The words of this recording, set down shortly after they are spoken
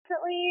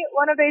definitely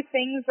one of those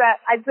things that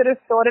I'd sort of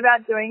thought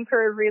about doing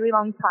for a really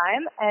long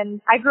time.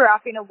 And I grew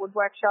up in a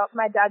woodwork shop.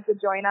 My dad's a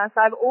joiner,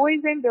 so I've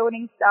always been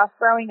building stuff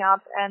growing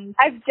up. And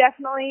I've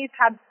definitely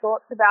had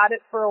thoughts about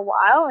it for a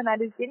while, and I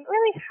just didn't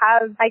really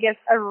have, I guess,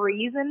 a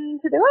reason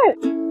to do it.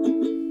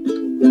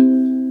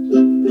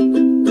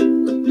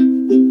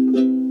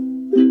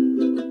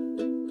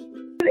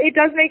 It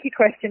does make you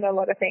question a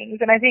lot of things,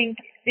 and I think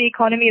the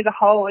economy as a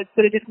whole, it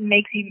sort of just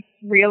makes you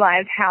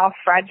realize how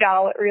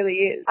fragile it really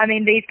is. I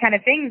mean, these kind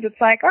of things, it's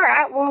like, all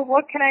right, well,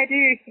 what can I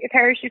do if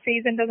parachute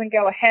season doesn't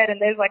go ahead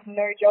and there's like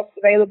no jobs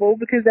available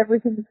because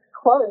everything's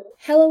closed?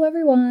 Hello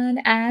everyone,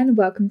 and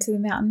welcome to the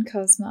Mountain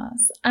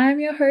Cosmos. I'm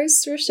your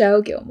host,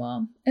 Rochelle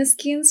Gilmore, a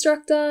ski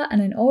instructor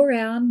and an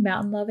all-round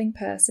mountain-loving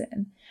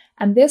person.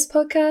 And this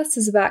podcast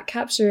is about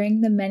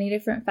capturing the many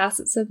different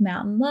facets of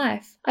mountain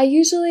life. I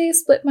usually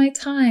split my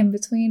time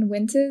between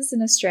winters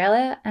in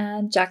Australia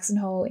and Jackson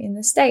Hole in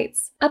the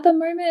States. At the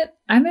moment,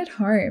 I'm at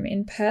home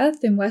in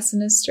Perth in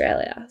Western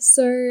Australia,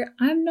 so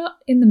I'm not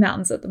in the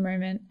mountains at the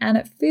moment, and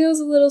it feels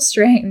a little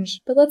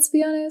strange. But let's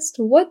be honest,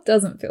 what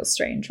doesn't feel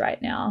strange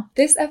right now?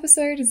 This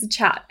episode is a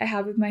chat I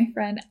had with my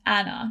friend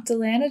Anna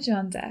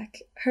Dillenbeck.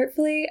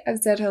 Hopefully I've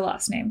said her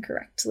last name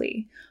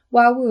correctly.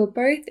 While we were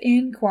both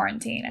in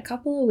quarantine a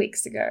couple of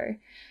weeks ago.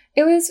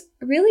 It was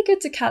really good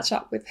to catch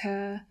up with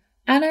her.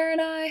 Anna and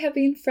I have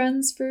been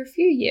friends for a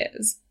few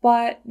years,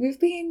 but we've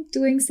been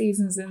doing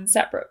seasons in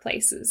separate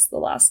places the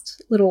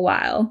last little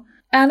while.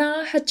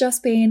 Anna had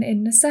just been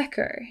in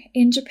Niseko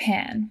in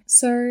Japan,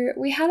 so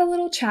we had a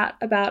little chat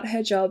about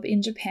her job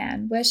in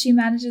Japan, where she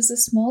manages a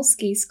small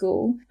ski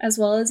school as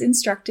well as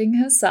instructing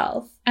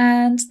herself,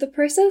 and the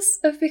process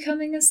of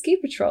becoming a ski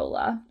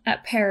patroller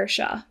at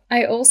Perisher.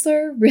 I also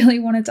really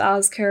wanted to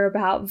ask her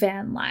about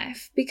van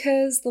life,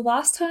 because the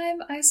last time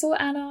I saw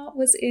Anna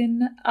was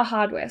in a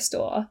hardware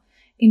store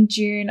in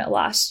June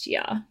last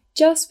year,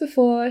 just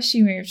before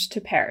she moved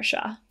to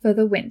Perisher for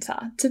the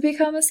winter to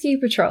become a ski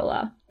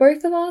patroller.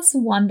 Both of us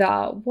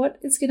wonder what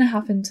is going to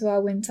happen to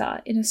our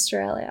winter in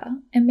Australia,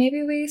 and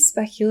maybe we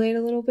speculate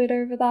a little bit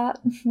over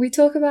that. We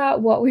talk about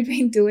what we've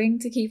been doing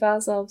to keep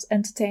ourselves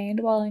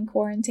entertained while in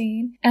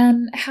quarantine,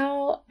 and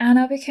how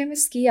Anna became a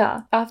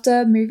skier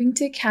after moving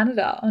to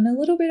Canada on a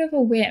little bit of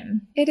a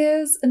whim. It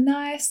is a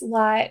nice,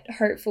 light,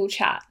 hopeful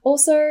chat.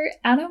 Also,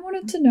 Anna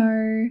wanted to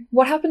know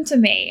what happened to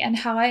me and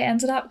how I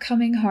ended up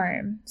coming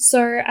home,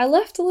 so I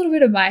left a little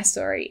bit of my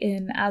story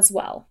in as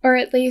well, or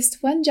at least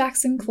when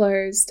Jackson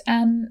closed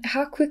and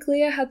how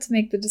quickly I had to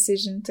make the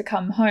decision to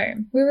come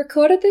home. We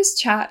recorded this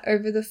chat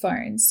over the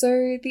phone,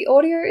 so the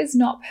audio is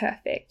not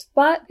perfect,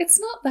 but it's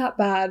not that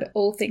bad,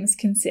 all things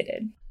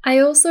considered. I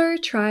also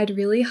tried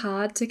really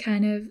hard to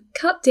kind of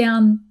cut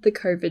down the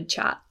COVID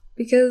chat,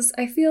 because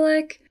I feel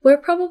like we're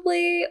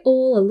probably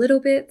all a little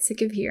bit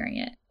sick of hearing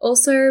it.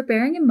 Also,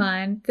 bearing in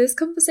mind, this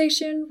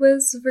conversation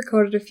was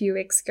recorded a few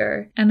weeks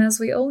ago, and as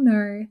we all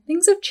know,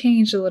 things have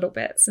changed a little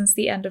bit since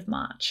the end of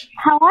March.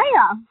 How are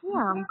ya?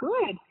 Yeah, I'm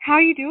good. How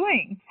are you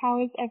doing?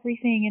 How is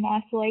everything in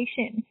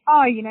isolation?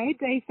 Oh,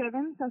 day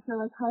 7, so I feel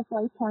like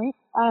halfway point.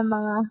 I'm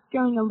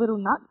going a little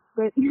nuts,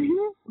 but...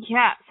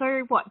 Yeah,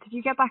 so what, did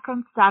you get back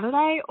on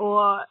Saturday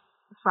or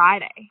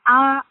Friday?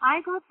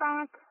 I got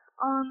back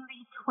on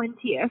the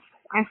 20th.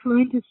 I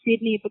flew into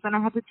Sydney, but then I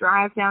had to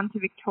drive down to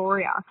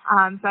Victoria.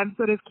 So I'm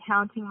sort of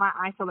counting my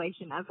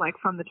isolation as like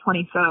from the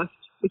 21st,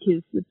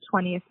 because the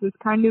 20th was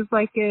kind of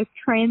like a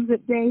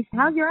transit day.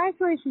 How's your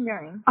isolation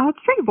going? Oh, it's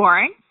pretty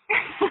boring.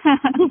 I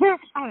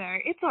don't know,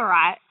 it's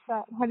alright.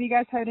 But have you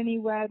guys heard any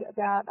word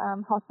about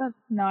hospice?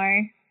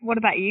 No. What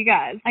about you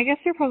guys? I guess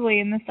you're probably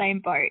in the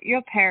same boat.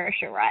 You're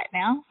Perisher right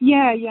now.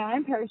 Yeah,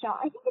 I'm Perisher.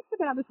 I think it's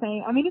about the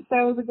same. I mean, if they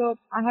were the girls,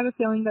 I have a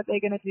feeling that they're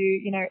going to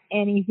do,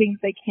 anything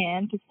they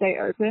can to stay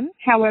open.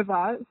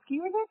 However, ski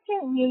resorts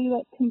don't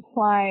really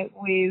comply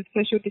with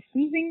social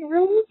distancing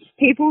rules.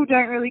 People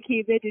don't really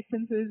keep their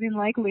distances in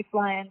lift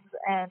lines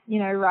and,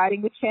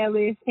 riding the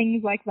chairlift,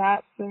 things like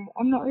that. So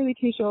I'm not really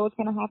too sure what's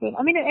going to happen.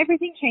 I mean,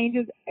 everything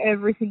changes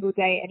every single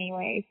day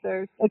anyway.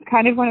 So it's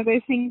kind of one of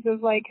those things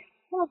of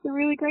well, it's a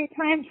really great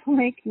time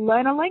to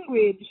learn a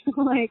language,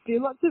 do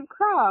lots of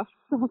crafts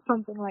or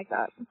something like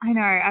that. I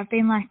know. I've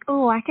been I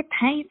could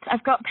paint.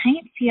 I've got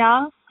paints here.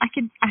 I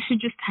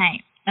should just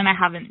paint, and I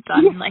haven't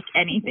done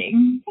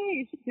anything. Hey,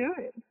 you should do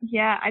it.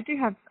 Yeah, I do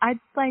have. I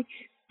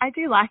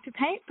do like to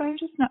paint, but I'm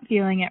just not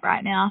feeling it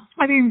right now.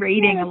 I've been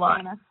reading a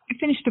lot. I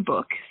finished a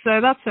book, so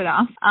that's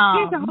enough.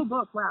 It's a whole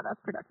book. Wow, that's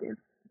productive.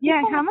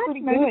 Yeah, how much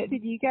notice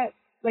did you get?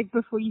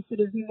 Before you sort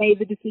of made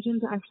the decision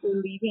to actually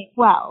leaving?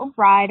 Well,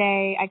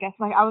 Friday, I guess,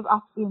 I was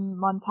up in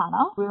Montana.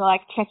 We were,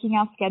 checking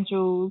our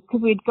schedules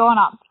because we'd gone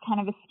up to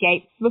kind of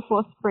escape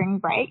before spring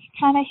break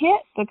kind of hit.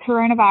 The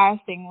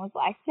coronavirus thing was,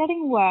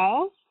 getting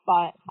worse,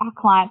 but our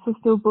clients were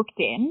still booked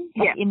in,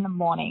 in the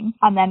morning.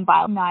 And then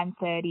by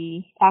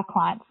 9:30, our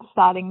clients were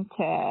starting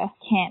to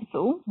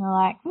cancel. We're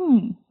like,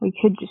 we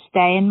could just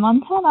stay in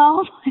Montana.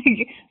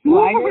 Like,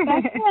 why go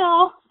back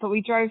now? But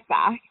we drove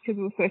back because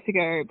we were supposed to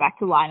go back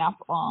to line up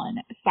on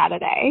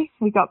Saturday.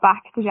 We got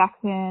back to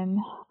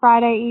Jackson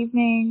Friday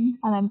evening,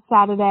 and then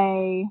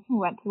Saturday we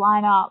went to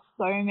line up.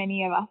 So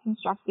many of us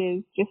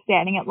instructors just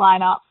standing at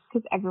line up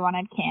because everyone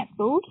had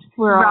cancelled.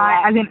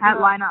 Right, as in at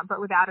line up,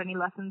 but without any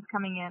lessons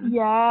coming in.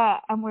 Yeah,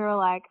 and we were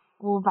like,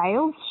 well,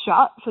 Vale's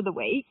shut for the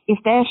week. If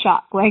they're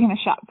shut, we're going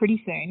to shut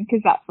pretty soon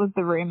because that was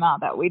the rumour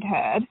that we'd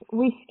heard.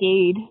 We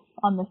skied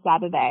on the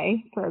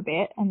Saturday for a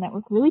bit, and that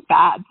was really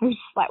bad. So we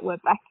just like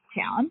went back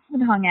to town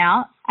and hung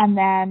out, and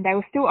then they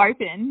were still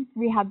open.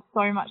 We had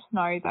so much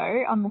snow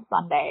though on the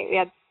Sunday. We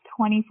had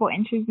 24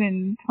 inches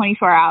in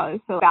 24 hours,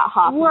 so about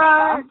half a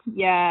meter.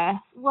 Yeah.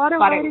 What a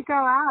way to go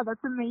out.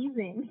 That's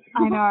amazing.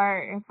 I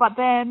know. But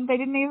then they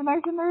didn't even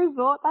open the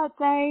resort that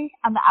day,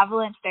 and the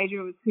avalanche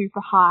danger was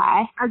super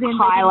high. As in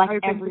high, like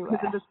open everywhere.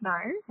 Because of the snow?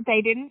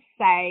 They didn't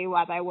say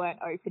why they weren't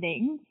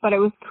opening, but it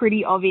was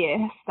pretty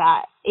obvious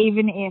that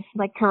even if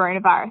like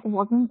coronavirus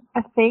wasn't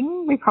a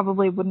thing, we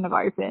probably wouldn't have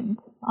opened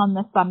on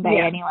the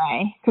Sunday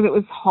anyway, because it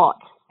was hot,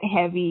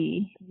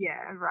 heavy.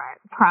 Yeah, right.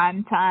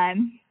 Prime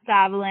time. The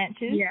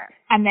avalanches. Yeah.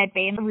 And they'd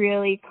been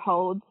really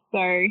cold. So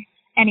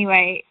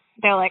anyway,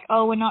 they're like,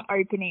 oh, we're not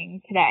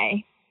opening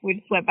today. We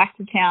just went back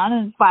to town,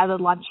 and by the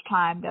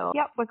lunchtime, they're like,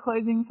 yep, we're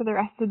closing for the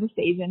rest of the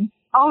season.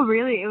 Oh,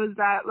 really? It was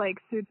that, like,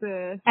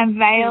 super... And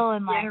Vale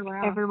and, like,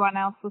 everyone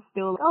else was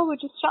still, oh, we're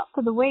just shut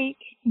for the week.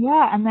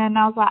 Yeah, and then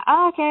I was like,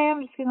 okay,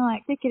 I'm just going to,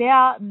 like, stick it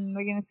out, and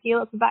we're going to ski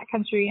lots of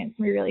backcountry, and it's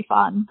going to be really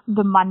fun.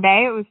 The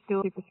Monday, it was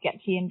still super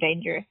sketchy and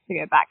dangerous to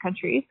go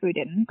backcountry, so we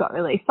didn't. It got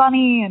really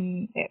funny,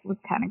 and it was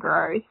kind of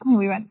gross.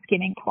 We went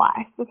skinning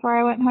twice before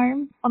I went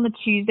home. On the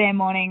Tuesday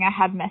morning, I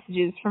had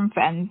messages from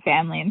friends,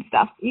 family, and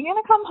stuff. Are you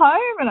going to come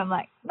home? And I'm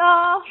like,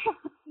 no.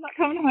 Not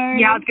coming home.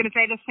 Yeah, I was going to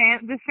say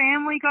the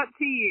family got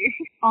to you.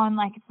 On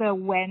like the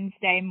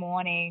Wednesday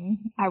morning,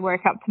 I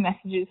woke up to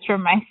messages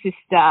from my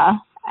sister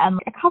and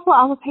a couple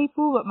of other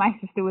people, but my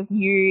sister was,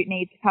 you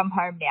need to come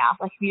home now.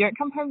 Like, if you don't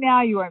come home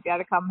now, you won't be able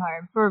to come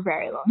home for a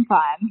very long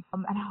time.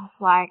 And I was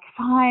like,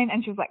 fine.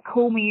 And she was like,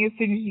 call me as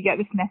soon as you get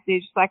this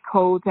message. So I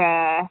called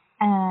her.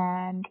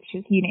 And she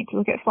was, you need to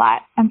look at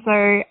flights. And so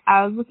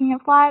I was looking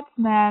at flights,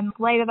 and then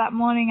later that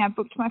morning I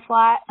booked my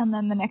flight, and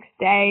then the next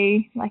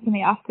day, like in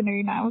the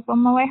afternoon, I was on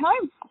my way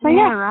home. So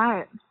yeah.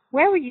 Right.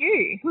 Where were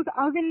you?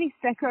 I was in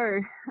Niseko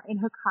in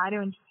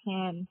Hokkaido in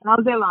Japan, and I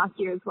was there last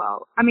year as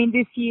well. I mean,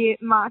 this year,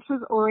 March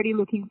was already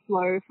looking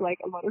slow for, like,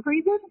 a lot of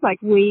reasons.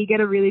 Like, we get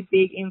a really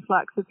big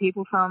influx of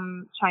people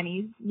from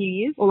Chinese New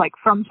Year's, or, like,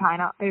 from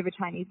China over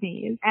Chinese New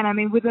Year's. And, I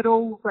mean, with it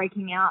all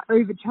breaking out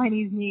over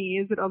Chinese New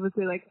Year's, it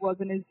obviously, like,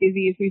 wasn't as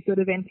busy as we sort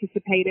of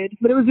anticipated.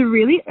 But it was a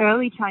really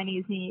early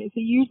Chinese New Year, so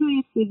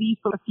usually it's busy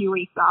for a few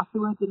weeks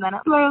afterwards, and then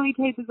it slowly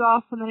tapers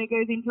off, and then it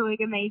goes into,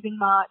 like, amazing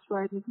March,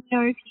 where there's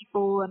no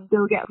people, and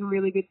still get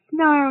really good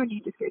snow, and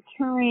you just go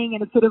touring,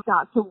 and it sort of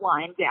starts to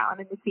wind down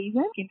in the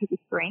season into the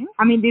spring.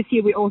 I mean, this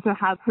year we also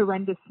have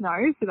horrendous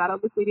snow, so that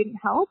obviously didn't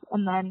help.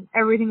 And then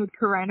everything with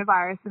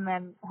coronavirus, and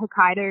then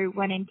Hokkaido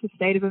went into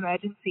state of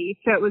emergency.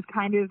 So it was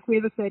kind of, we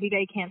have a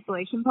 30-day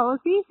cancellation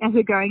policy. And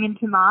so going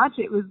into March,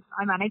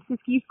 I managed the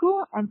ski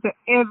school, and so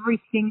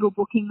every single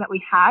booking that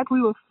we had,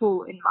 we were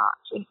full in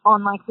March. And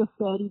on like the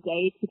 30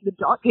 days to the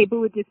dot,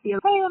 people would just be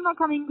like, hey, I'm not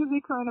coming because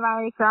of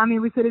coronavirus. So I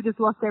mean, we sort of just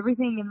lost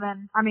everything. And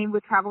then, I mean,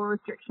 with travel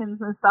restrictions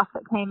and stuff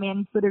that came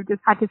in, sort of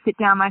just had to sit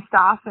down my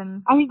staff.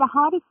 And I think the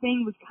hardest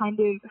thing was kind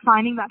of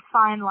finding that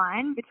fine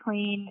line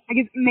between, I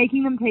guess,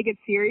 making them take it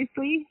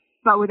seriously,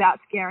 but without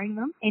scaring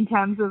them, in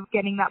terms of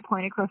getting that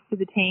point across to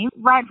the team.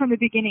 Right from the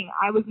beginning,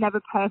 I was never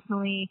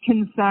personally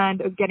concerned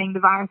of getting the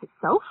virus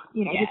itself,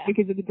 just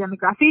because of the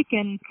demographic,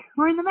 and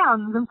we're in the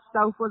mountains, and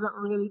itself wasn't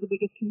really the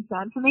biggest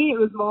concern for me. It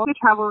was more the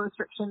travel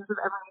restrictions of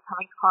everyone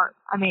coming home.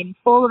 I mean,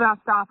 all of our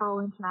staff are all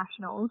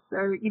internationals,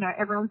 so,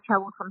 everyone's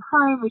traveled from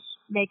home, which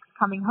makes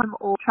coming home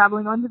or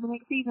traveling on to the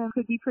next season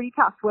could be pretty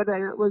tough,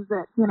 whether it was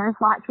that,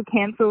 flights were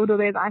cancelled or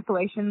there's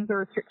isolations or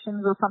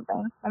restrictions or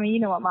something. I mean, you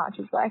know what March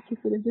is like. You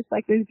sort of just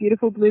like those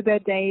beautiful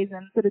bluebird days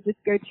and sort of just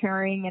go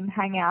touring and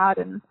hang out,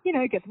 and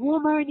it gets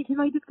warmer and you can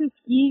like just go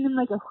skiing in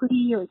like a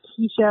hoodie or a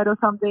t-shirt or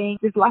something,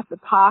 just like the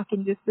park,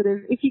 and just sort of,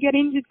 if you get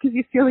injured because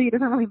you're silly, it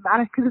doesn't really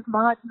matter because it's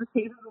March and the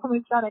season's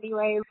almost done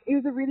anyway. It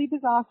was a really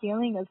bizarre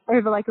feeling of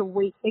over like a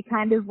week. It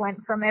kind of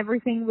went from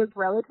everything was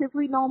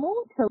relatively normal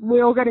to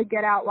we all got to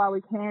get out while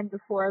we can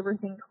before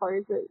everything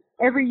closes.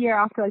 Every year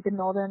after like the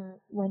northern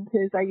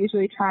winters, I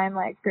usually try and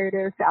like go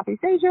to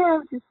Southeast Asia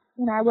or just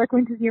I work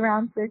winters year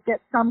round, so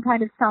get some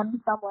kind of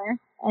sun somewhere.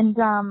 And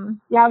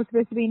I was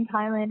supposed to be in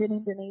Thailand and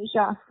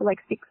Indonesia for like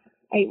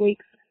 6-8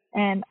 weeks.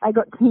 and I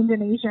got to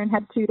Indonesia and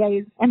had 2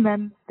 days, and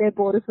then their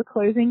borders were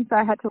closing, so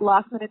I had to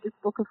last minute just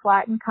book a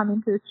flight and come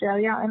into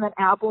Australia, and then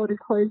our borders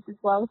closed as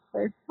well.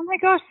 So, oh my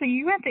gosh, so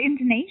you went to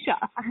Indonesia?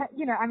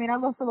 I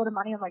lost a lot of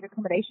money on like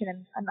accommodation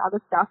and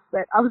other stuff,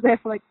 but I was there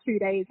for like 2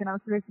 days, and I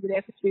was supposed to be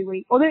there for 2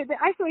 weeks. Although the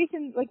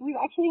isolation, like we've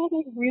actually had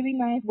like really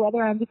nice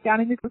weather. I'm just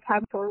down in this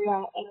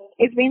Victoria, and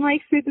it's been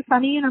like super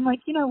sunny, and I'm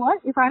like, you know what?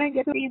 If I don't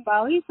get to be in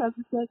Bali, so I've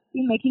just like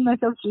been making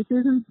myself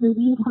juices and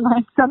smoothies and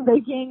like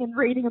sunbaking and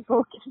reading a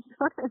book and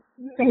sort of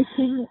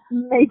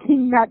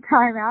making that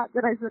time out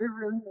that I sort of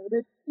really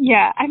needed.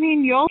 Yeah, I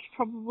mean, you're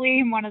probably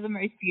in one of the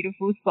most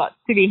beautiful spots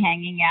to be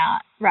hanging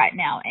out right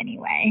now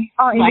anyway.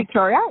 Oh, in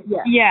Victoria?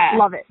 Yeah. Yeah.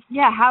 Love it.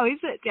 Yeah, how is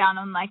it down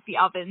on like the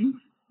ovens?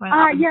 In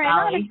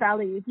Ovens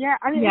Valley. Yeah,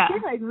 I mean, it's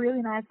been like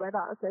really nice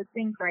weather, so it's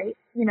been great.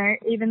 You know,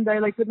 even though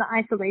like with the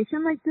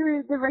isolation, like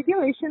the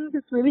regulations,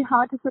 it's really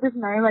hard to sort of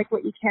know like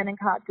what you can and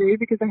can't do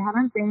because they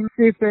haven't been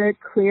super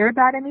clear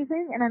about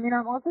anything. And I mean,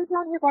 I'm also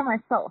down here by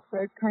myself, so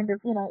it's kind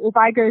of, you know, if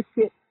I go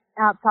sit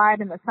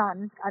outside in the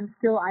sun, I'm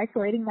still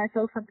isolating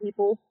myself from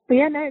people. But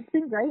yeah, no, it's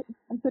been great.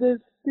 I'm sort of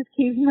just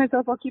keeping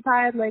myself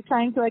occupied, like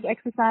trying to like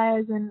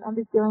exercise, and I'm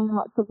just doing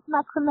lots of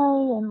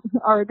macrame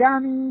and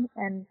origami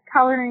and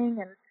coloring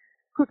and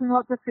cooking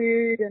lots of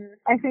food. And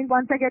I think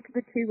once I get to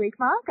the 2-week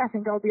mark, I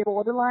think I'll be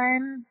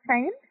borderline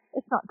sane.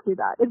 It's not too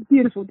bad. It's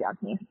beautiful down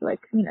here. So like,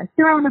 you know,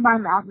 surrounded by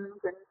mountains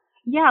and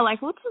yeah,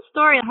 like what's the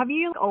story? Have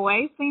you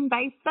always been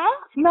based there?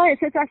 No,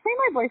 so it's actually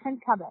my boyfriend's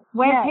cabin.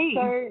 Where's he?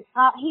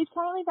 So he's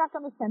currently back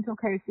on the Central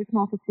Coast, just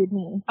north of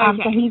Sydney. Okay.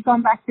 So he's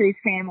gone back to his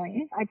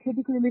family. I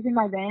typically live in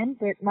my van,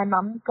 but my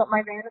mum's got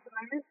my van at the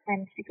moment,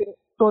 and she couldn't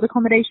sort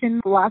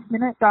accommodation last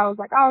minute. So I was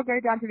like, I'll go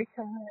down to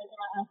Victoria and do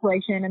my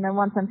isolation, and then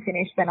once I'm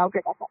finished, then I'll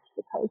go back up to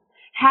the coast.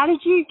 How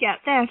did you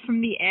get there from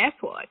the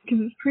airport?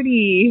 Because it's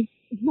pretty...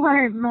 No,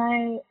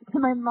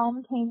 my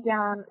mum came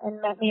down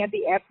and met me at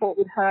the airport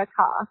with her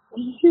car.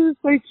 She was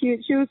so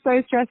cute. She was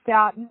so stressed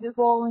out and just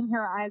bawling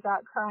her eyes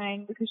out,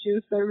 crying because she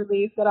was so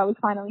relieved that I was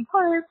finally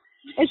home.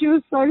 And she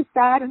was so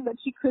sad and that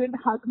she couldn't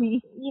hug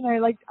me. You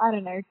know, like, I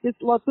don't know, just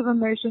lots of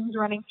emotions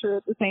running through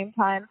at the same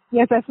time.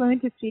 Yes, I flew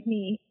into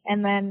Sydney,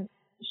 and then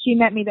she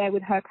met me there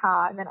with her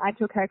car, and then I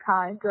took her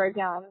car and drove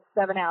down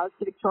 7 hours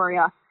to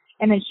Victoria.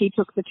 And then she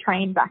took the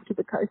train back to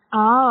the coast.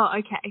 Oh,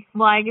 okay.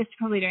 Well, I guess you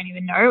probably don't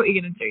even know what you're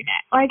going to do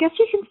next. Well, I guess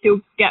you can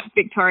still get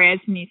Victoria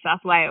to New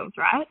South Wales,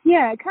 right?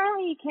 Yeah,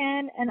 currently you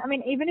can. And I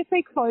mean, even if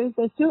they close,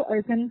 they're still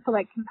open for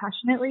like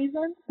compassionate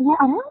reasons. Yeah,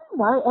 I don't really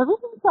know.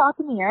 Everything's still up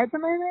in the air at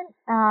the moment.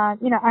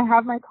 You know, I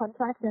have my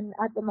contract, and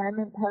at the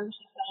moment, Paris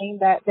is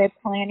saying that they're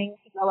planning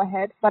to go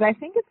ahead. But I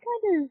think it's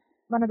kind of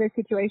one of those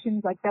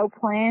situations like they'll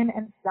plan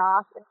and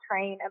staff and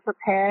train and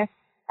prepare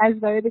as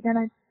though they're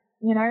going to,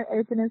 you know,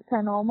 open as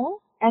per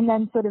normal. And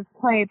then sort of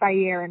play it by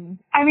ear. And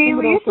I mean,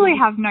 we usually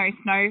have no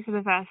snow for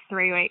the first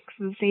 3 weeks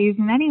of the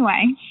season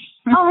anyway.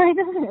 Oh, I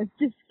know. It's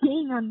just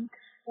skiing on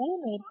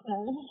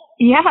snow.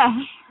 Yeah.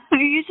 We're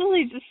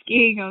usually just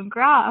skiing on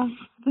grass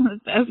for the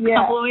first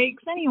couple of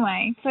weeks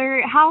anyway. So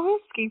how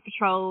is ski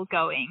patrol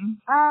going?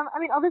 I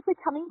mean, obviously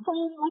coming from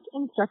like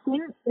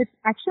instructing, it's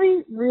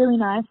actually really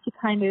nice to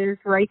kind of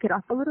break it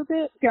up a little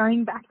bit,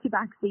 going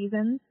back-to-back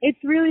seasons. It's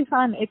really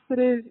fun. It's sort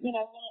of, you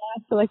know, really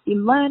nice to like be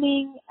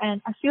learning,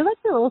 and I feel like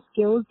they're all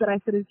skills that I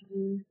sort of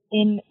use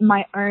in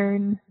my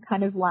own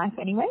kind of life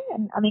anyway.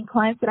 And I mean,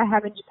 clients that I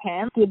have in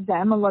Japan give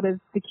them a lot of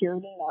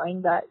security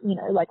knowing that, you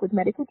know, like with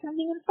medical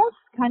training and stuff,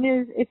 kind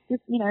of, it's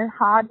just, you know,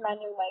 hard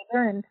manual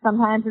labor, and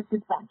sometimes it's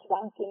just back to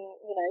back, and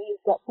you know,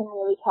 you've got some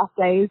really tough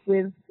days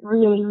with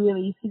really,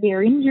 really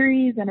severe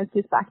injuries, and it's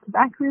just back to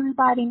back really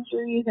bad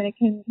injuries, and it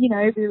can, you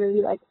know, be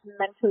really like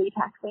mentally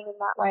taxing in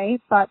that way.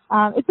 But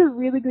it's a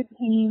really good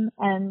team,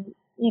 and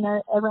you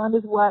know, everyone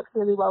just works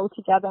really well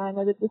together, and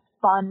it's just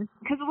fun.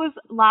 Because it was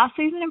last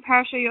season in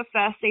Parachute your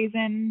first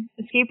season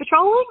ski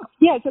patrolling?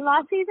 Yeah, so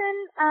last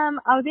season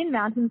I was in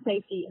mountain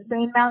safety. So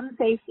in mountain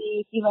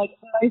safety, you like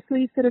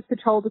mostly sort of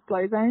patrol the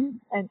slow zones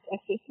and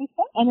assist with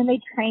stuff, and then they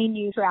train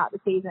you throughout the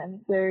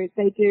season. So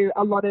they do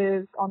a lot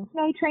of on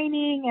snow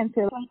training and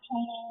field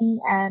training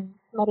and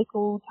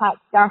medical type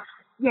stuff.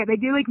 Yeah, they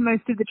do like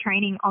most of the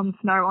training on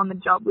snow on the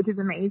job, which is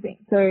amazing.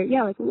 So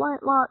yeah, like a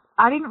lot.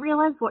 I didn't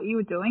realize what you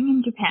were doing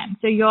in Japan.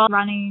 So you're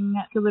running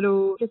a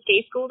little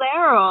ski school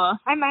there, or?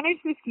 I manage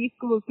the ski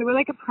school. So we're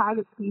like a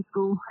private ski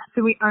school.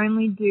 So we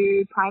only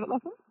do private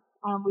lessons.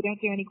 We don't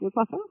do any group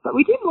lessons, but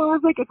we do more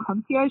of like a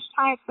concierge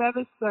type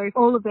service. So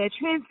all of their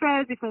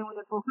transfers, if they want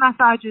to book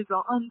massages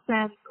or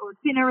onsens or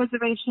dinner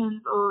reservations,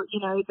 or, you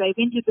know, they've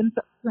injured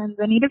themselves and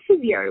they need a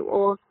physio,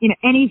 or, you know,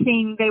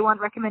 anything they want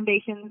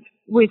recommendations,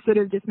 we sort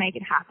of just make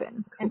it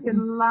happen. Cool. And so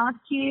last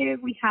year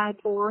we had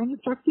 4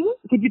 instructors.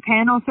 So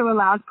Japan also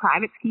allows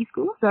private ski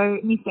schools. So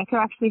Niseko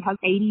actually has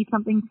 80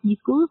 something ski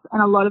schools,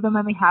 and a lot of them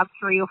only have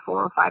 3 or 4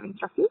 or 5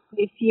 instructors.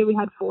 This year we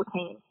had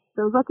 14.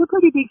 So it was like a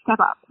pretty big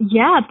step up.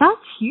 Yeah, that's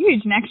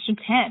huge, an extra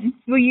 10.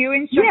 Were you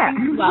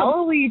instructing as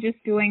well, or were you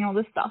just doing all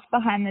the stuff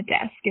behind the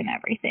desk and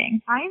everything?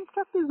 I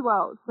instruct as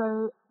well.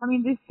 So, I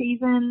mean, this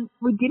season,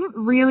 we didn't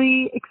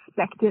really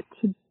expect it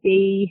to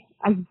be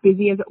as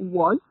busy as it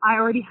was. I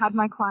already had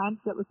my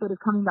clients that were sort of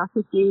coming back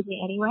to ski with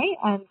me anyway,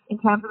 and in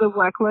terms of the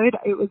workload,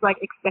 it was like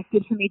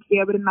expected for me to be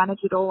able to manage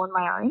it all on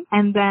my own.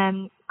 And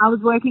then I was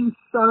working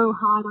so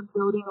hard on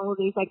building all of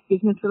these like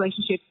business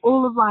relationships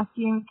all of last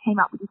year and came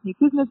up with this new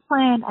business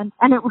plan, and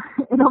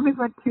it almost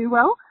went too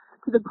well,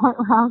 to the point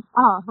where I was,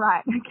 oh,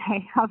 right,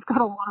 okay, I've got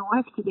a lot of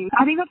work to do.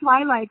 I think that's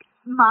why, like,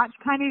 March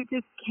kind of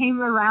just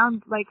came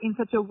around, like, in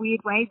such a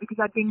weird way, because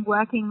I'd been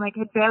working, like,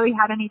 had barely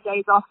had any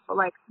days off for,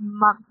 like,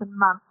 months and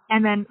months,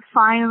 and then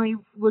finally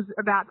was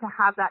about to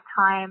have that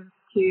time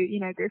to,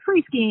 you know, go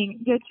free skiing,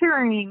 go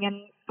touring,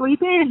 and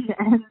sleep in,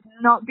 and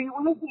not be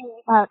working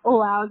at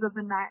all hours of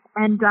the night.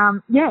 And,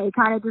 yeah, it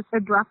kind of just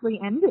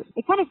abruptly ended.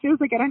 It kind of feels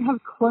like I don't have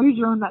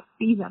closure on that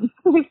season.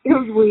 It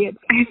feels weird.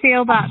 I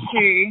feel that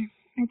too.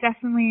 I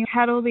definitely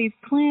had all these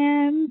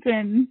plans,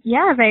 and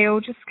yeah, they all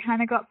just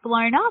kind of got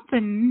blown up,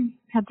 and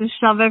had to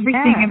shove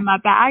everything in my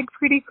bag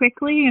pretty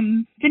quickly,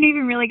 and didn't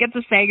even really get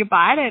to say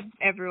goodbye to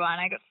everyone.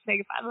 I got to say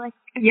goodbye to like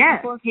a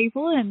couple of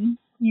people, and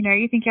you know,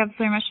 you think you have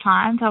so much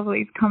time to have all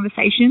these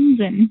conversations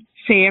and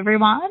see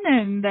everyone,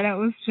 and then it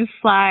was just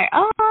like,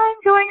 oh, I'm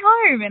going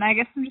home, and I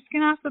guess I'm just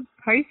going to have to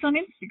post on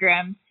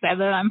Instagram to say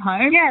that I'm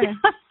home. Yeah,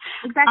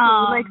 exactly.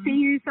 Like, see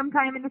you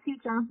sometime in the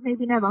future,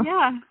 maybe never.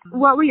 Yeah.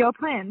 What were your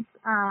plans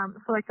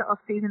for like the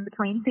off-season,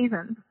 between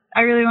seasons?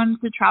 I really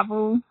wanted to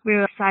travel. We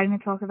were starting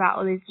to talk about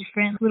all these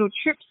different little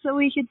trips that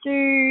we could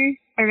do.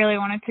 I really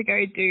wanted to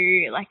go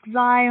do like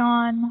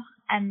Zion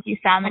and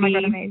Yosemite. Oh my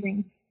God,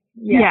 amazing.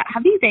 Yeah.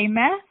 Have you been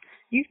there?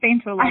 You've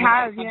been to a lot of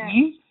have, those, yeah. haven't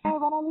you? Yeah,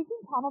 when I lived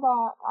in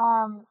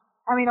Canada,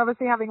 I mean,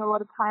 obviously having a lot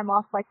of time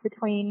off, like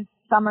between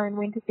summer and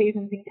winter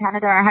seasons in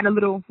Canada, I had a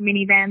little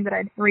minivan that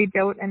I'd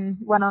rebuilt and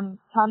went on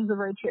tons of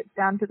road trips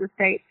down to the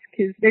States,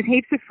 because there's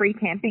heaps of free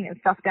camping and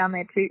stuff down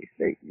there too.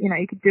 So, you know,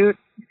 you could do it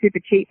super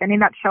cheap. And in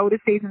that shoulder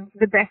season,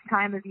 the best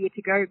time of year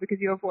to go, because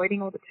you're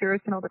avoiding all the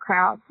tourists and all the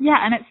crowds. Yeah,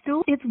 and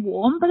it's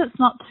warm, but it's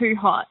not too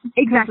hot.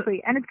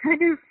 Exactly. And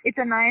it's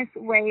a nice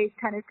way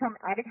to kind of come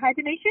out of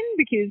hibernation,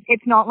 because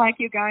it's not like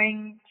you're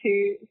going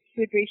to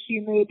super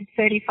humid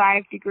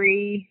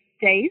 35-degree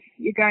days.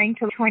 You're going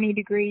to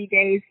 20-degree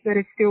days that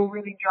are still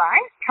really dry.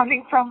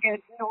 Coming from a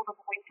northern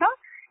winter,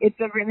 it's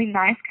a really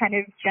nice kind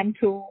of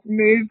gentle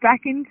move back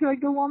into like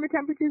the warmer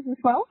temperatures as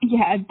well.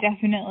 Yeah,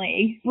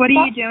 definitely. What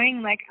are you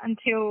doing like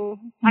until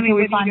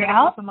we find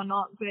out? Or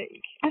not, but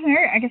I don't know.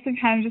 I guess I'm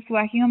kind of just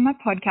working on my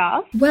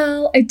podcast.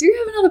 Well, I do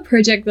have another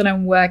project that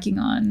I'm working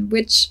on,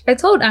 which I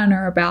told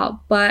Anna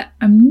about, but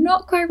I'm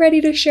not quite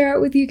ready to share it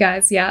with you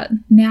guys yet.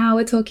 Now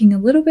we're talking a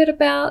little bit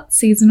about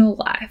seasonal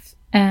life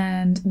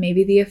and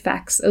maybe the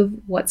effects of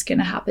what's going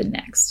to happen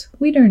next.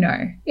 We don't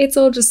know. It's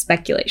all just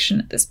speculation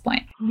at this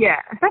point.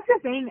 Yeah, that's the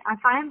thing. I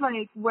find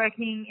like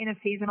working in a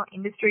seasonal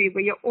industry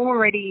where you're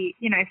already,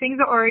 you know, things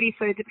are already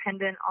so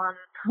dependent on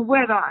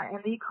weather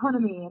and the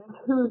economy and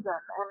tourism,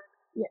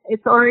 and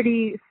it's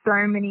already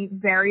so many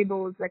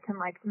variables that can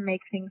like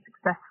make things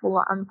successful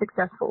or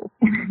unsuccessful.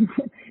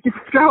 Just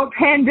throw a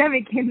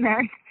pandemic in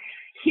there.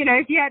 You know,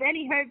 if you had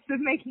any hopes of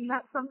making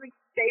that something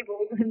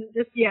stable, then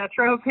just,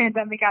 throw a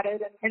pandemic at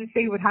it and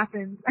see what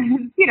happens.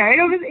 And, you know,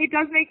 it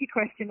does make you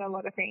question a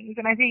lot of things.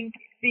 And I think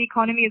the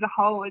economy as a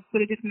whole, it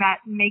sort of just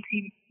makes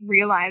you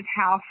realize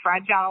how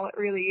fragile it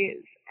really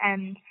is.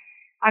 And,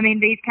 I mean,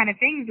 these kind of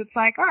things, it's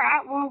like, all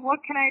right, well,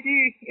 what can I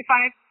do if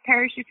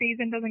parachute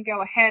season doesn't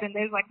go ahead and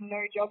there's, like, no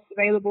jobs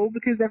available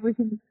because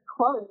everything's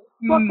closed?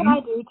 What can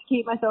I do to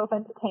keep myself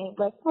entertained?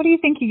 Like, what do you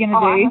think you're going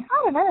to do?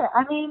 I don't know.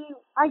 I mean,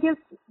 I guess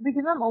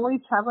because I'm always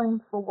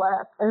traveling for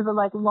work over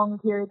like long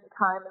periods of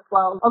time as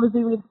well.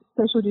 Obviously with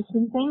social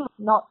distancing,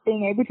 not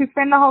being able to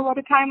spend a whole lot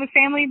of time with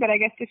family, but I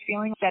guess just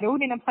feeling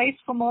settled in a place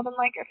for more than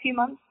like a few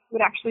months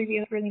would actually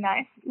be really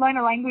nice. Learn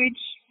a language,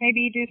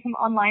 maybe do some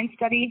online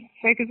study,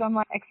 focus on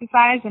like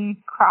exercise and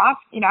craft.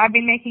 You know, I've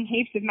been making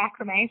heaps of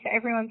macrame, so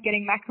everyone's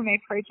getting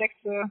macrame projects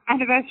for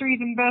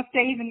anniversaries and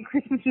birthdays and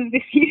Christmases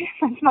this year.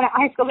 That's my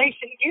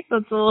isolation gift.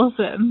 That's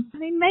awesome. I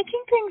mean,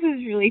 making things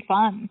is really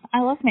fun.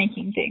 I love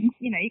making things.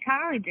 You know, you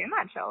can't really do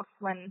much else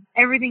when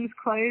everything's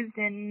closed,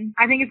 and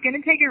I think it's going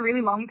to take a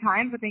really long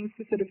time for things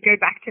to sort of go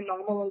back to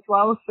normal as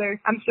well. So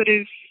I'm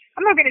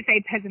not going to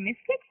say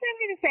pessimistic, so I'm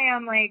going to say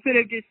I'm like sort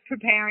of just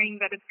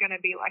preparing that it's going to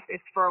be like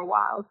this for a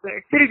while. So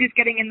sort of just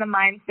getting in the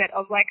mindset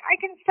of like, I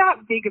can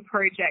start bigger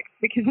projects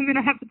because I'm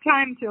going to have the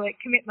time to like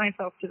commit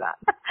myself to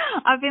that.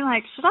 I've been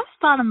like, should I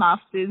start a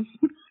master's?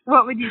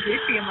 What would you do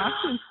for your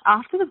master's?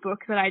 After the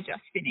book that I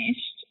just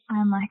finished,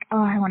 I'm like,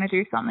 I want to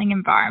do something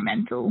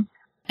environmental.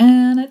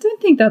 And I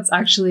don't think that's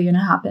actually going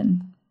to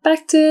happen.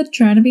 Back to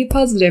trying to be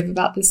positive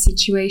about this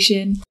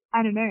situation.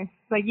 I don't know.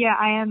 But yeah,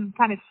 I am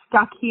kind of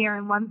stuck here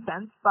in one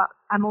sense, but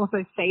I'm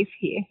also safe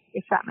here,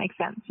 if that makes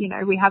sense. You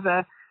know, we have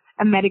a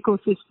medical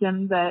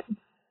system that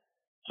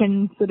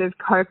can sort of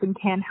cope and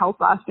can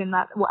help us in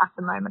that, well, at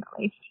the moment at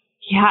least.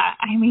 Yeah,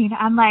 I mean,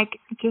 I'm like,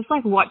 just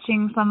like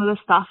watching some of the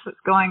stuff that's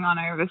going on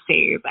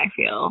overseas, I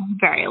feel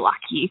very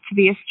lucky to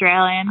be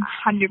Australian.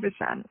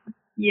 100%.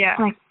 Yeah.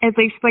 Like, at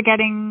least we're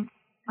getting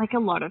like a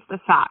lot of the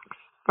facts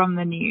from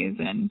the news,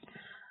 and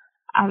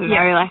I don't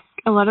know, like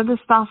a lot of the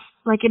stuff,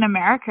 like in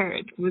America,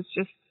 it was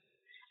just,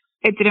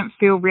 it didn't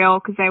feel real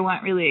because they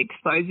weren't really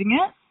exposing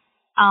it.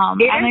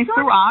 And they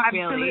still aren't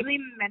really. Absolutely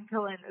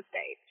mental in the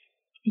States.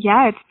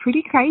 Yeah, it's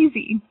pretty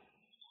crazy.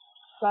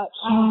 But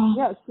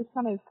yeah, it's just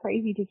kind of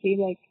crazy to see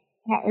like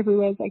how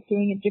everywhere's like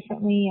doing it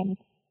differently. And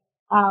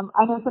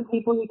I know some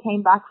people who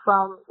came back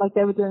from, like,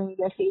 they were doing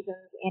their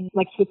seasons in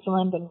like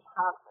Switzerland and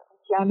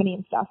Germany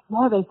and stuff.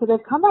 No, so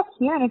they've come back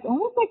here and it's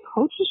almost like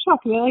culture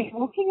shock. They're like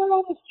walking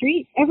around the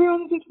street.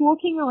 Everyone's just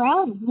walking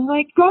around. And they're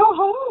like, go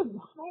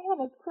home.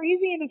 Man, it's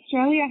crazy in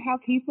Australia how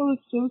people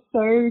are still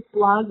so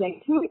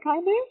blasé to it,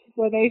 kind of,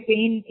 where they've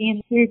been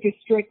in super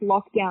strict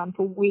lockdown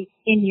for weeks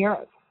in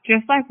Europe.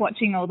 Just like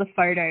watching all the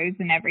photos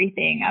and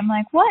everything, I'm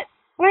like, what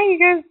are you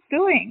guys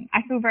doing? I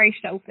feel very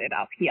sheltered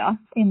up here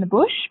in the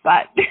bush,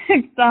 but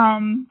it's,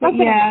 but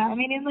yeah. I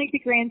mean, in like the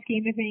grand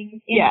scheme of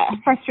things,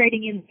 it's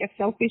frustrating in a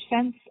selfish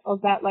sense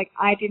of that, like,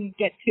 I didn't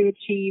get to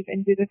achieve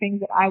and do the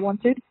things that I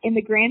wanted. In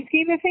the grand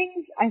scheme of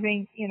things, I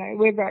think, you know,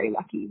 we're very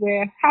lucky.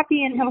 We're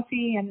happy and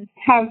healthy and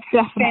have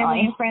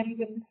family and friends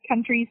and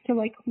countries to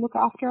like look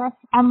after us.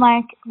 And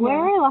like, we're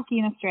very lucky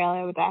in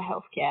Australia with our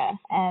healthcare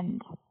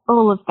and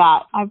all of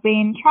that. I've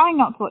been trying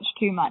not to watch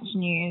too much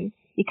news.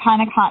 You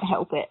kind of can't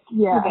help it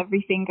with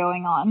everything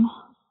going on.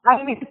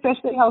 I mean,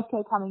 especially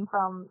healthcare coming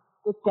from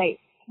the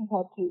States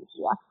compared to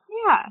here.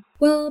 Yeah.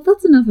 Well,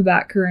 that's enough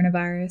about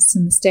coronavirus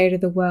and the state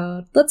of the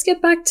world. Let's get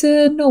back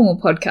to normal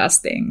podcast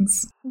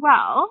things.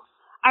 Well,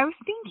 I was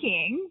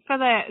thinking, for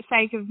the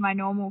sake of my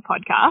normal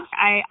podcast,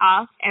 I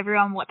asked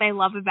everyone what they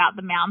love about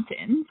the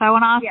mountains. So I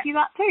want to ask you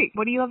that too.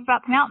 What do you love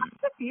about the mountains?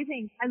 A few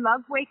things. I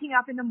love waking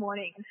up in the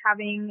morning and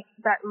having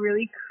that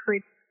really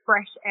crisp,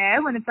 fresh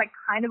air when it's like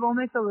kind of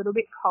almost a little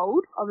bit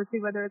cold,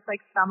 obviously whether it's like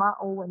summer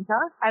or winter.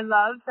 I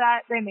love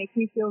that they make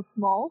me feel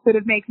small, sort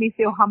of make me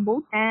feel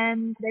humbled,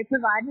 and they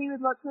provide me with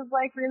lots of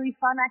like really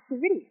fun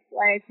activities,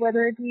 like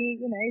whether it be,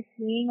 you know,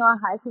 skiing or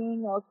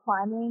hiking or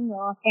climbing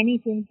or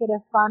anything sort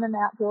of fun and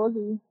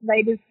outdoorsy.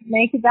 They just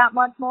make it that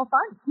much more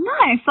fun.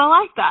 Nice, I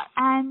like that.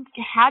 And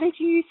how did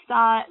you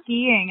start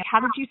skiing? How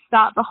did you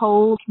start the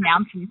whole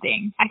mountain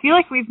thing? I feel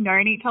like we've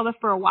known each other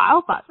for a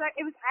while, but so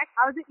it was,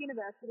 I was at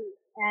university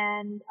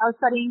and I was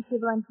studying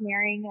civil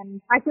engineering,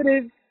 and I sort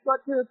of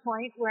got to a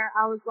point where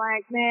I was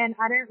like, man,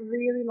 I don't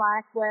really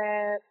like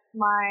where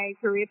my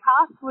career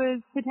path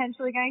was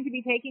potentially going to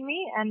be taking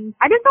me, and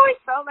I just always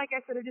felt like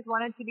I sort of just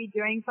wanted to be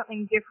doing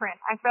something different.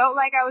 I felt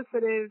like I was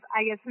sort of,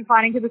 I guess,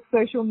 confining to the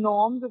social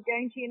norms of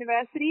going to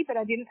university, but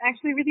I didn't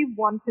actually really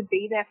want to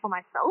be there for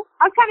myself.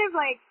 I was kind of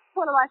like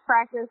quarter life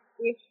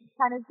crisis-ish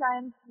kind of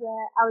times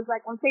where I was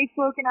like on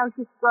Facebook and I was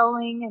just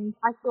scrolling and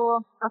I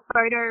saw a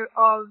photo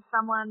of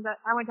someone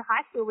that I went to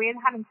high school with.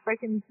 I hadn't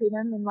spoken to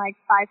them in like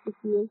 5-6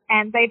 years,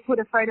 and they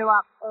put a photo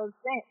up of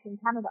Banff in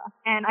Canada,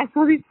 and I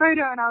saw this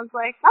photo and I was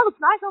like, that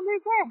looks nice, I'll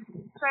move there.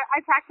 So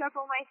I packed up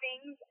all my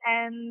things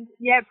and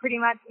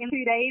pretty much in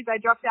 2 days I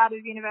dropped out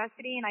of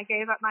university and I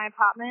gave up my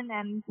apartment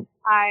and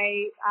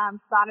I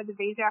started the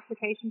visa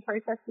application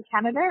process to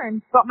Canada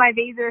and got my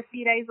visa a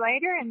few days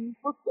later and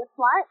booked a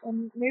flight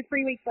and moved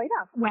 3 weeks later.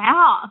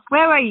 Wow.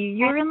 Where were you?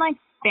 You were in like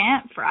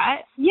Banff,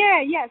 right? Yeah.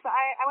 So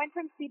I went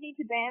from Sydney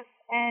to Banff,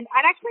 and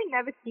I'd actually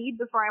never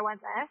skied before I went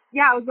there.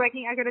 Yeah, I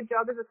got a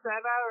job as a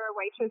server or a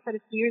waitress at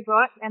a ski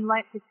resort and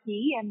learnt to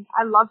ski, and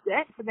I loved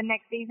it. For the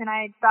next season,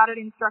 I started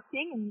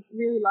instructing and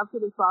really loved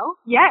it as well.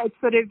 Yeah, it's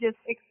sort of just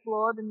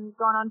explored and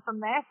gone on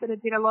from there. Sort of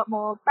did a lot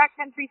more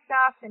backcountry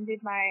stuff and did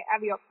my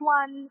Aviop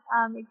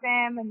 1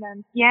 exam, and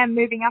then,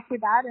 moving up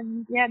with that,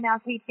 and now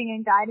teaching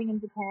and guiding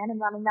in Japan and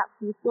running that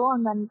ski school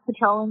and then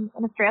patrolling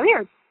in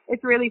Australia.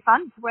 It's really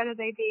fun, whether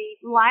they be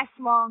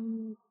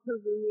lifelong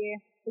career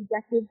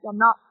objectives or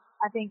not.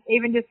 I think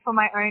even just for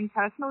my own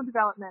personal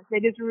development, they're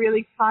just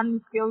really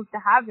fun skills to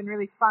have and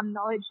really fun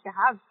knowledge to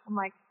have. I'm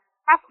like,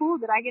 how cool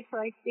that I get to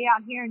like be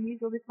out here and use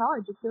all this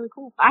knowledge. It's really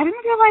cool. I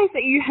didn't realize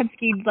that you had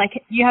skied,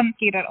 like you hadn't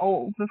skied at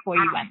all before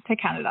you went to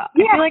Canada.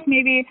 Yeah. I feel like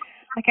maybe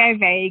like I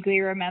vaguely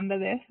remember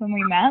this when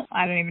we met.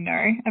 I don't even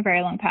know, a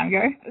very long time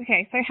ago.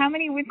 Okay, so how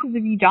many winters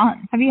have you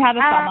done? Have you had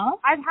a summer?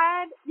 I've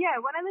had,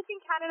 when I lived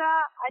in Canada,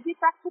 I did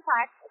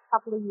back-to-back a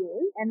couple of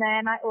years, and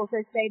then I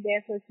also stayed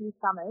there for a few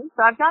summers.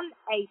 So I've done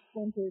 8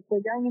 winters, so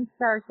going into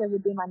Sarasota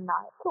would be my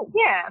 9th. Cool.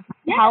 Yeah.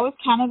 How was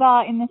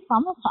Canada in the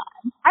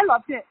summertime? I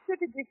loved it.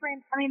 Super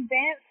different. I mean,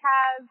 Banff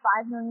has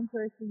 5 million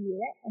tourists a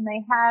year, and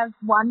they have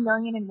 1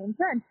 million in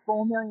winter and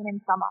 4 million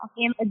in summer.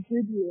 In a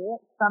good year,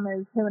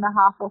 summer's 2.5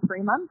 or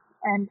 3 months.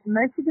 And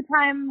most of the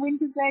time,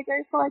 winters there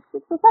go for like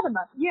 6 or 7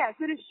 months. Yeah,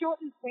 sort of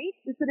short and sweet.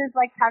 Just sort of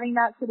like having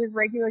that sort of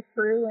regular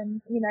crew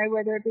and,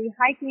 whether it be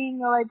hiking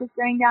or like just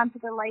going down to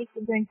the lake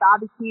and doing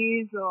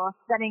barbecues or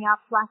setting up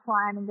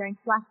slackline and going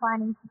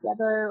slacklining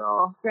together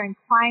or going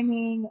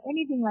climbing,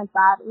 anything like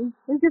that. It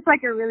was just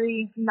like a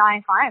really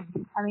nice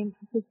time. I mean,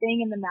 just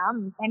being in the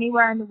mountains,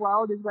 anywhere in the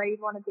world is where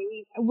you'd want to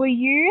be. Were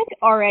you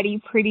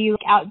already pretty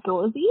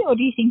outdoorsy, or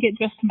do you think it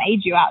just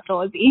made you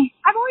outdoorsy?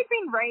 I've always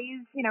been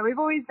raised, we've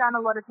always done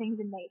a lot of things things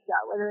in nature,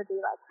 whether it be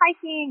like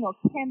hiking or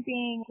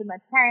camping with my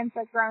parents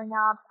like growing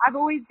up. I've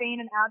always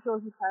been an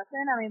outdoorsy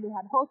person. I mean, we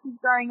had horses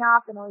growing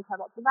up and always had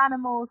lots of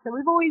animals. So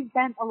we've always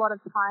spent a lot of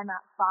time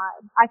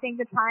outside. I think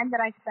the time that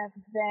I spent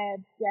there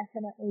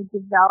definitely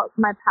developed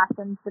my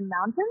passion for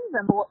mountains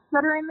and sports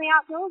that are in the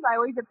outdoors. I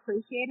always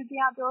appreciated the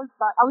outdoors,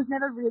 but I was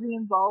never really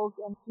involved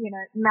in,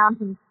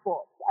 mountain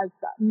sports as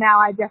such. Now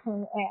I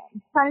definitely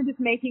am. Kind of just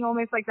making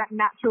almost like that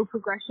natural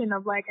progression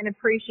of like an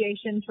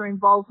appreciation to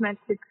involvement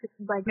to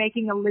like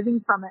making a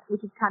living from it,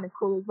 which is kind of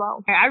cool as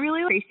well. I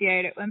really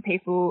appreciate it when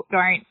people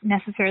don't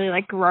necessarily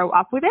like grow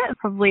up with it.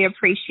 Probably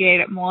appreciate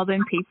it more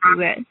than people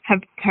that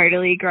have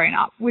totally grown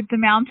up with the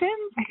mountains.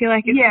 I feel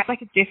like it's just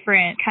like a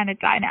different kind of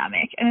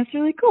dynamic and it's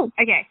really cool.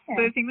 Okay,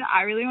 so the thing that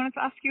I really wanted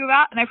to ask you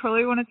about, and I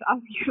probably wanted to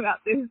ask you about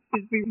this,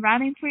 is we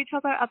ran into each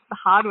other at the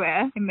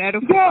Hardware in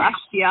Myrtle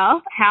last year.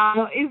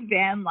 How is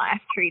van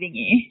life treating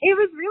you? It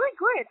was really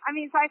good. I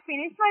mean, so I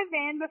finished my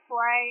van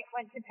before I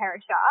went to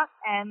Perisher,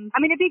 and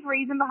I mean, a big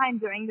reason behind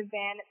doing the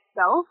van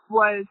itself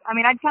was, I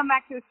mean, I'd come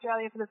back to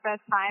Australia for the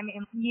first time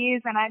in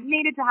years and I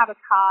needed to have a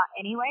car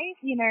anyway.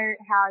 You know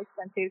how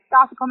expensive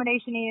staff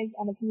accommodation is,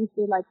 and it's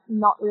usually like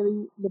not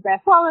really the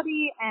best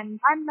quality, and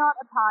I'm not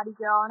a party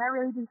girl, and I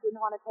really just didn't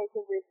want to take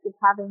the risk of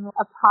having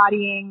a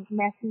partying,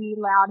 messy,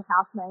 loud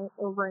housemate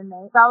or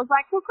roommate. So I was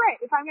like, well,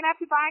 great, if I'm going to have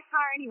to buy a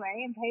car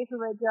anyway and pay for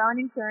rego and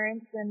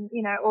insurance and,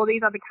 all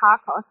these other car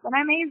costs, then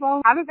I may as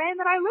well have a van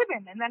that I live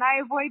in, and then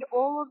I avoid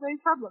all of those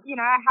problems.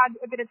 I had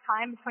a bit of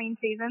time between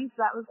seasons,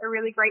 so that was a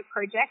really great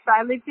project. So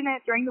I lived in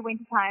it during the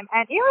winter time,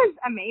 and it was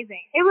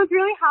amazing. It was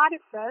really hard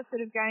at first,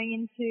 sort of going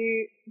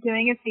into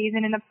doing a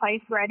season in a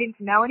place where I didn't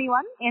know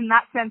anyone. In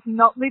that sense,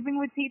 not living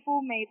with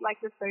people made like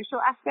the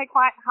social aspect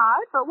quite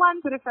hard, but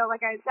once sort of felt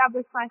like I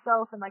established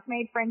myself and like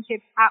made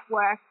friendships at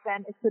work,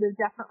 then it sort of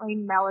definitely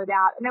mellowed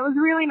out, and it was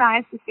really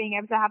nice just being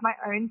able to have my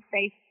own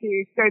space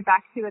to go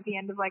back to at the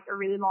end of like a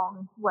really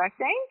long work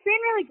day. It's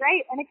been really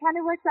great, and it kind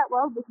of works out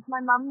well because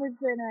my mum lives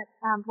in it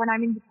when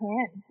I'm in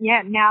Japan.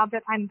 Yeah, now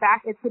that I'm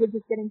back, it's sort of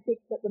just getting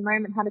fixed at the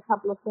moment, had a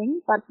couple of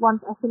things, but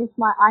once I finish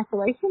my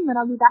isolation, then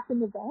I'll be back in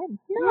the van.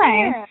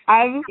 Nice.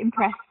 I was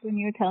impressed when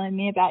you were telling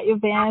me about your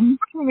van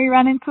when we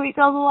ran into each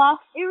other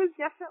last. It was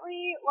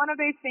definitely one of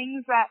those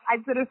things that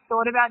I'd sort of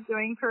thought about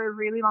doing for a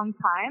really long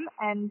time,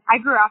 and I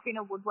grew up in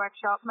a woodwork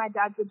shop. My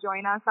dad's a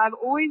joiner, so I've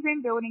always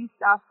been building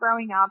stuff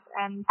growing up,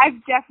 and I've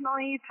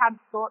definitely had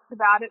thoughts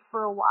about it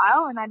for a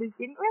while, and I just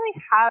didn't really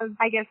have,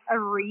 I guess, a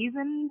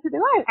reason to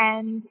do it.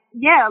 And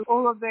yeah,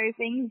 all of those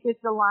things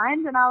just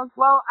aligned, and I was,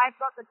 well, I've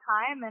got the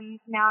time, and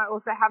now I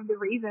also have the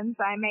reason,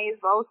 so I may as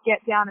well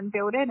get down and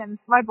build it. And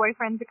my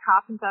boyfriend's a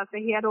carpenter, so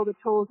he had all the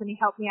tools, and he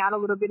helped me out a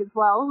little bit as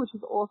well, which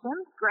is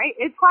awesome. Great.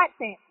 It's quite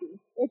fancy.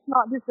 It's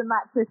not just a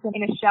mattress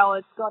in a shell.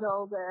 It's got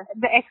all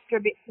the extra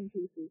bits and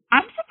pieces.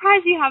 I'm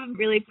surprised you haven't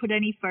really put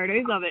any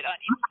photos of it on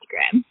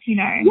Instagram,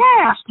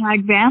 Yeah.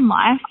 Hashtag van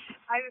life.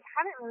 I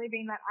haven't really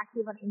been that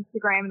active on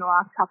Instagram in the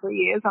last couple of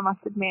years, I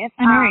must admit.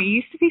 I know,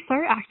 you used to be so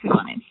active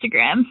on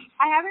Instagram.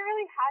 I haven't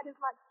really had as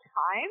much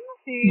time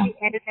to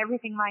edit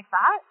everything like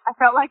that. I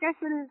felt like I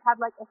sort of had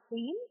like a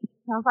theme.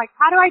 And I was like,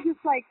 how do I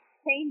just like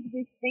change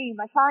this theme?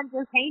 I can't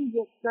just change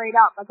it straight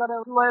up. I got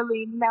to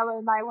slowly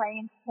mellow my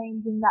way into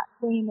changing that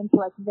theme into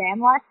like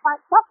van life type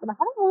stuff. And I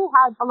haven't really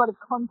had a lot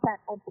of content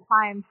or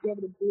time to be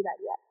able to do that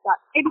yet. But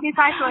maybe this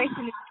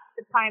isolation is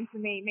the time for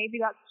me. Maybe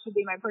that should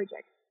be my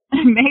project.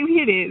 Maybe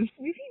it is.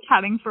 We've been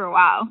chatting for a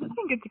while. It's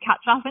been good to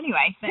catch up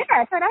anyway.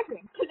 Yeah, so I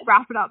think. Just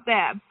wrap it up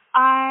there.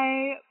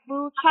 I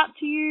will chat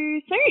to you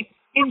soon.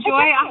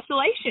 Enjoy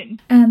isolation.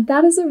 And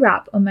that is a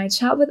wrap on my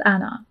chat with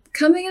Anna.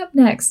 Coming up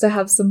next, I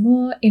have some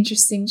more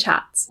interesting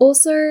chats.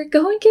 Also,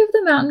 go and give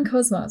the Mountain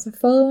Cosmos a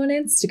follow on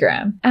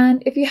Instagram.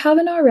 And if you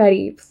haven't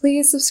already,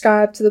 please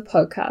subscribe to the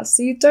podcast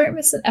so you don't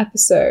miss an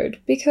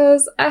episode,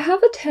 because I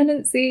have a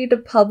tendency to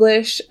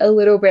publish a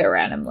little bit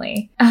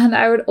randomly. And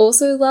I would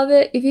also love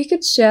it if you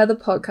could share the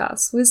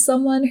podcast with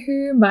someone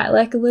who might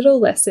like a little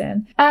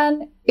lesson.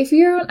 And if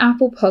you're on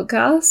Apple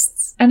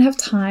Podcasts and have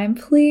time,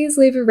 please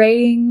leave a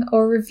rating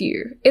or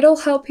review. It'll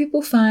help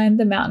people find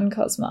the Mountain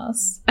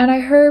Cosmos. And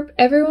I hope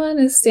everyone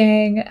is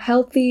staying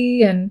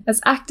healthy and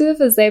as active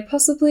as they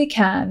possibly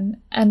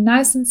can, and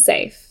nice and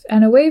safe,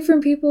 and away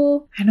from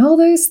people and all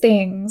those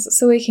things,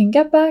 so we can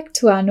get back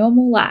to our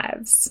normal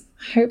lives.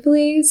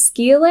 Hopefully,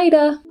 see you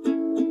later.